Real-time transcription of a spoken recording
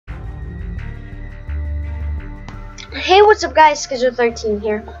Hey, what's up guys, Skizzer13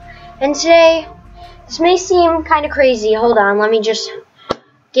 here, and today, this may seem kind of crazy. Hold on, let me just,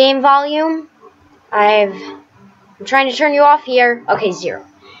 game volume, I'm trying to turn you off here. Okay, 0.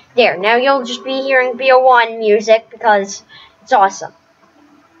 There, now you'll just be hearing BO1 music because it's awesome.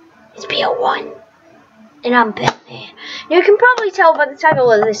 It's BO1, and I'm Batman. Now, you can probably tell by the title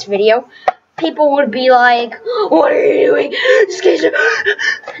of this video, people would be like, what are you doing, Skizzer?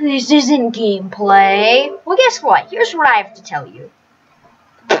 This isn't gameplay. Well, guess what? Here's what I have to tell you.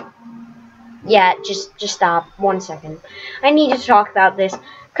 Yeah, just stop. 1 second. I need to talk about this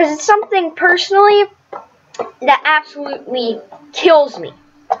because it's something personally that absolutely kills me.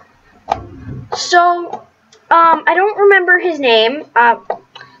 So, I don't remember his name.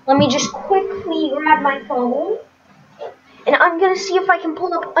 Let me just quickly grab my phone. And I'm going to see if I can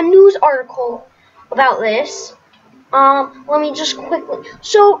pull up a news article about this. Let me just quickly.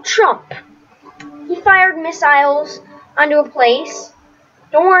 So, Trump. He fired missiles onto a place.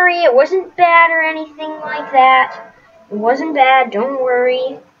 Don't worry, it wasn't bad or anything like that. It wasn't bad, don't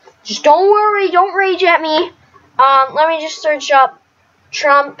worry. Just don't worry, don't rage at me. Let me just search up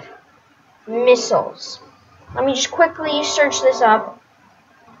Trump missiles. Let me just quickly search this up.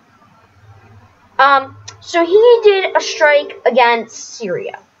 So he did a strike against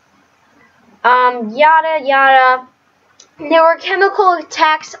Syria. Yada, yada. There were chemical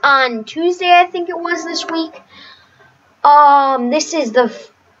attacks on Tuesday, I think it was this week. This is the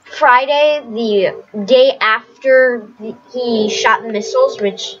Friday, the day after he shot the missiles,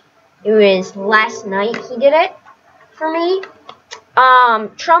 which it was last night he did it for me.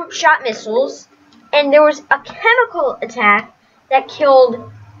 Trump shot missiles, and there was a chemical attack that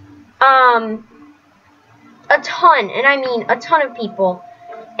killed, a ton, and I mean a ton of people.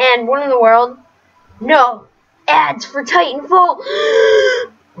 And what in the world? No. Ads for Titanfall.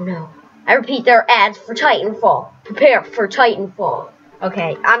 No. I repeat, there are ads for Titanfall. Prepare for Titanfall.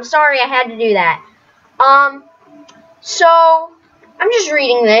 Okay, I'm sorry I had to do that. So, I'm just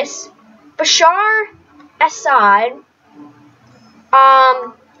reading this. Bashar Assad,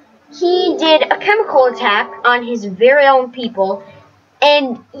 he did a chemical attack on his very own people,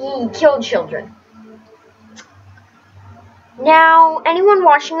 and he killed children. Now, anyone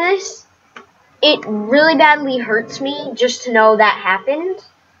watching this, it really badly hurts me just to know that happened.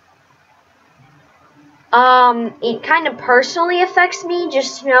 It kind of personally affects me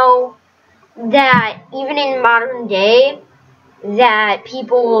just to know that even in modern day, that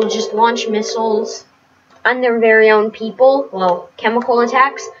people will just launch missiles on their very own people, well, chemical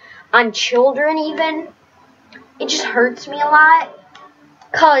attacks on children even. It just hurts me a lot,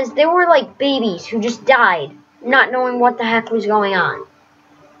 because they were like babies who just died, not knowing what the heck was going on.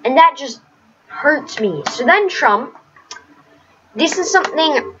 And that just hurts me. So then Trump, this is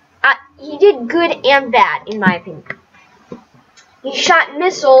something, he did good and bad, in my opinion. He shot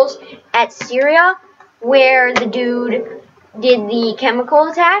missiles at Syria, where the dude did the chemical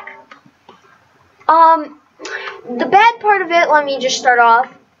attack. The bad part of it, let me just start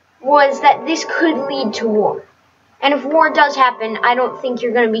off, was that this could lead to war. And if war does happen, I don't think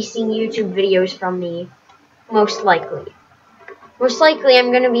you're going to be seeing YouTube videos from me, most likely. Most likely, I'm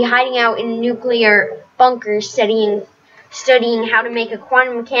going to be hiding out in a nuclear bunker studying how to make a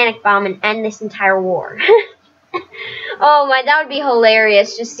quantum mechanic bomb and end this entire war. Oh my, that would be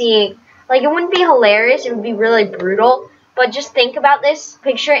hilarious, just seeing, like, it wouldn't be hilarious, it would be really brutal, but just think about this,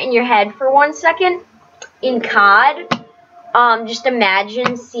 picture it in your head for 1 second, in COD, just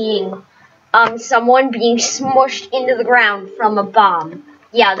imagine seeing, someone being smushed into the ground from a bomb.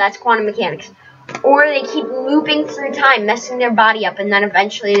 Yeah, that's quantum mechanics. Or they keep looping through time, messing their body up, and then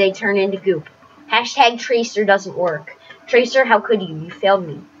eventually they turn into goop. Hashtag Tracer doesn't work. Tracer, how could you? You failed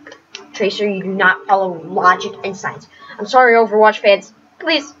me. Tracer, you do not follow logic and science. I'm sorry, Overwatch fans.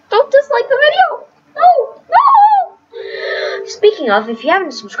 Please, don't dislike the video. No, no! Speaking of, if you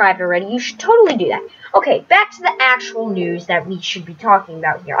haven't subscribed already, you should totally do that. Okay, back to the actual news that we should be talking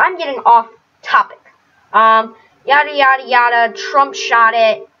about here. I'm getting off topic. Yada, yada, yada. Trump shot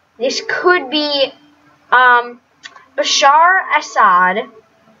it. This could be, Bashar Assad.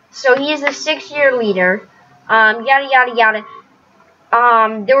 So he is a 6-year leader. Yada, yada, yada.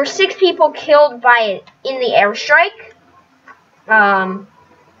 There were 6 people killed by it in the airstrike.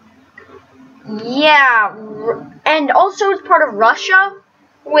 Yeah, and also it's part of Russia,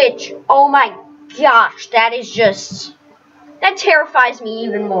 which, oh my gosh, that is just, that terrifies me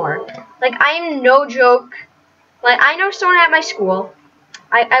even more. Like, I am no joke. Like, I know someone at my school.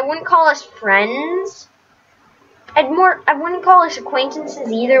 I wouldn't call us friends. I wouldn't call us acquaintances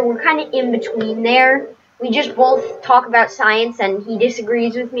either. We're kind of in between there. We just both talk about science, and he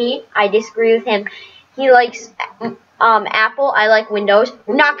disagrees with me. I disagree with him. He likes Apple. I like Windows.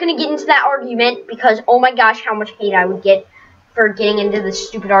 We're not going to get into that argument because, oh my gosh, how much hate I would get for getting into this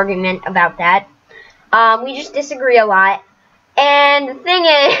stupid argument about that. We just disagree a lot. And the thing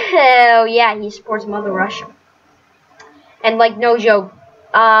is, oh yeah, he supports Mother Russia. And, like, no joke.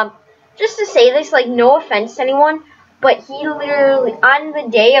 Just to say this, like, no offense to anyone, but he literally, on the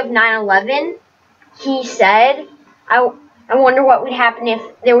day of 9/11, he said, I wonder what would happen if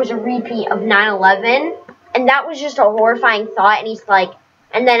there was a repeat of 9/11. And that was just a horrifying thought. And he's like,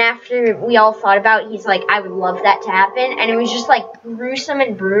 and then after we all thought about it, he's like, I would love that to happen. And it was just, like, gruesome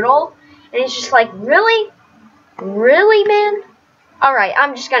and brutal. And it's just like, really? Really, man? Alright,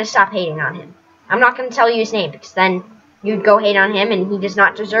 I'm just going to stop hating on him. I'm not going to tell you his name because then you'd go hate on him and he does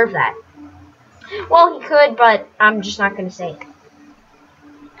not deserve that. Well, he could, but I'm just not going to say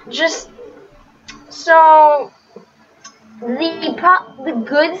it. So, the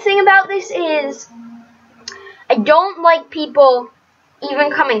good thing about this is I don't like people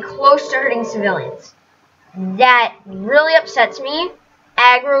even coming close to hurting civilians. That really upsets me,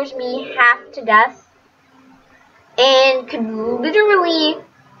 aggroes me half to death, and could literally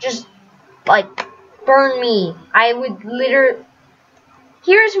just, like, burn me. I would literally...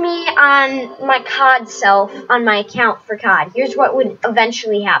 Here's me on my COD self, on my account for COD. Here's what would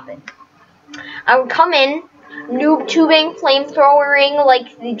eventually happen. I would come in, noob tubing, flamethrowering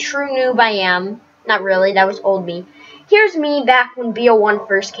like the true noob I am. Not really, that was old me. Here's me back when BO1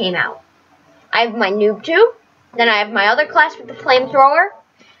 first came out. I have my noob tube, then I have my other class with the flamethrower,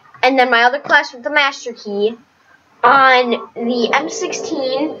 and then my other class with the master key on the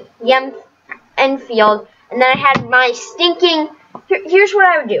M16, the Enfield, and then I had my stinking... Here's what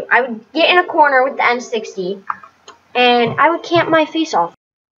I would do. I would get in a corner with the M60, and I would camp my face off.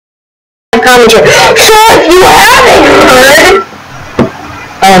 Commentary. So if you haven't heard...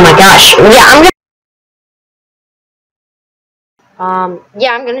 Oh my gosh.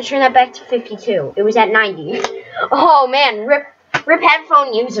 Yeah, I'm gonna turn that back to 52. It was at 90. Oh man, rip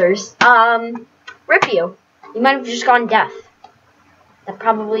headphone users. Rip you. You might have just gone deaf. That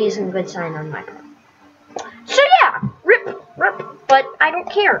probably isn't a good sign on my part. So yeah, rip. But I don't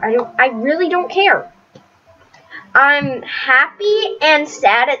care. I really don't care. I'm happy and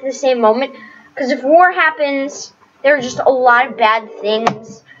sad at the same moment, because if war happens, there are just a lot of bad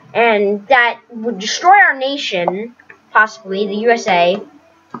things, and that would destroy our nation, possibly, the USA.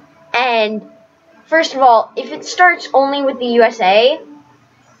 And, first of all, if it starts only with the USA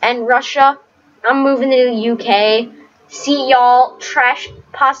and Russia, I'm moving to the UK. See y'all,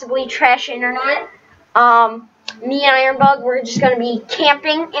 possibly trash internet. Me and Ironbug, we're just going to be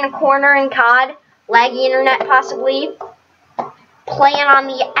camping in a corner in COD, laggy internet possibly, playing on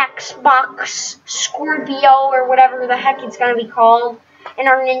the Xbox Scorpio or whatever the heck it's going to be called, and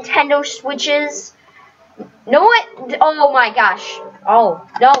our Nintendo Switches. Know what? Oh my gosh. Oh,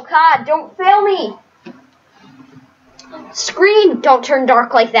 no, COD, don't fail me. Screen, don't turn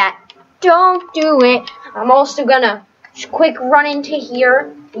dark like that. Don't do it. I'm also going to quick run into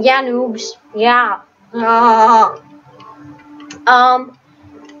here. Yeah, noobs. Yeah.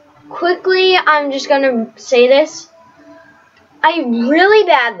 Quickly, I'm just gonna say this. I really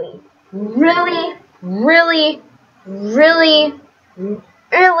badly, really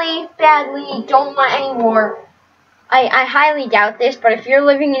badly don't want any war. I highly doubt this, but if you're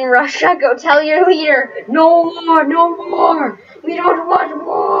living in Russia, go tell your leader, no more, we don't want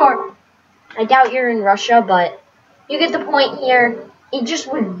war. I doubt you're in Russia, but you get the point here. It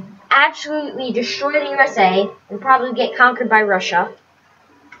just would absolutely destroy the USA and probably get conquered by Russia.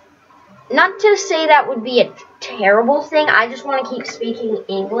 Not to say that would be a terrible thing. I just want to keep speaking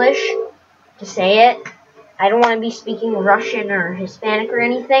English to say it. I don't want to be speaking Russian or Hispanic or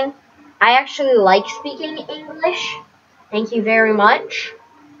anything. I actually like speaking English. Thank you very much.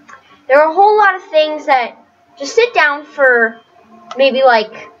 There are a whole lot of things that just sit down for maybe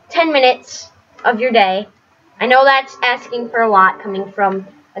like 10 minutes of your day. I know that's asking for a lot coming from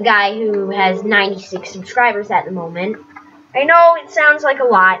a guy who has 96 subscribers at the moment. I know it sounds like a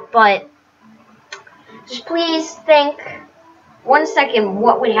lot, but just please think 1 second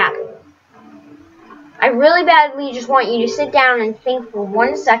what would happen. I really badly just want you to sit down and think for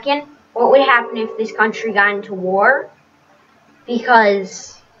 1 second what would happen if this country got into war,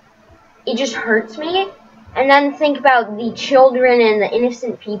 because it just hurts me. And then think about the children and the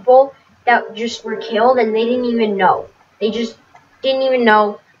innocent people that just were killed and they didn't even know. They just didn't even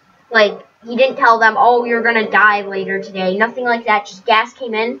know. Like, he didn't tell them, oh, you're gonna die later today. Nothing like that. Just gas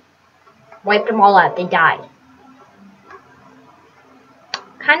came in, wiped them all out. They died.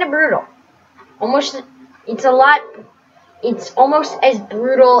 Kind of brutal. It's almost as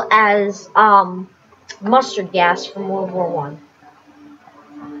brutal as, mustard gas from World War I.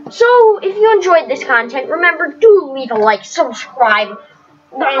 So, if you enjoyed this content, remember, do leave a like, subscribe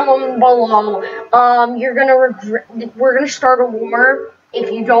down below. We're gonna start a war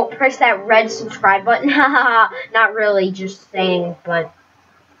if you don't press that red subscribe button. Not really, just saying, but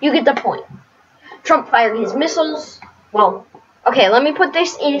you get the point. Trump fired his missiles. Well, okay, let me put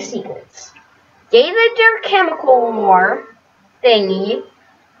this in a sequence. David their chemical war thingy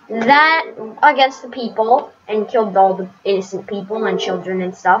that against the people and killed all the innocent people and children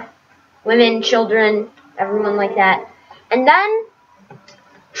and stuff. Women, children, everyone like that. And then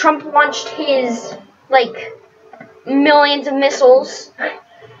Trump launched his, like, millions of missiles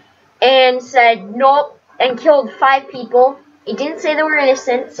and said nope and killed 5 people. He didn't say they were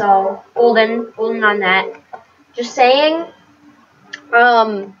innocent, so golden on that. Just saying.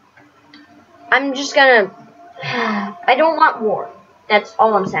 I'm just gonna. I don't want war. That's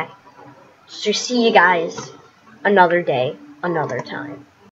all I'm saying. So see you guys another day, another time.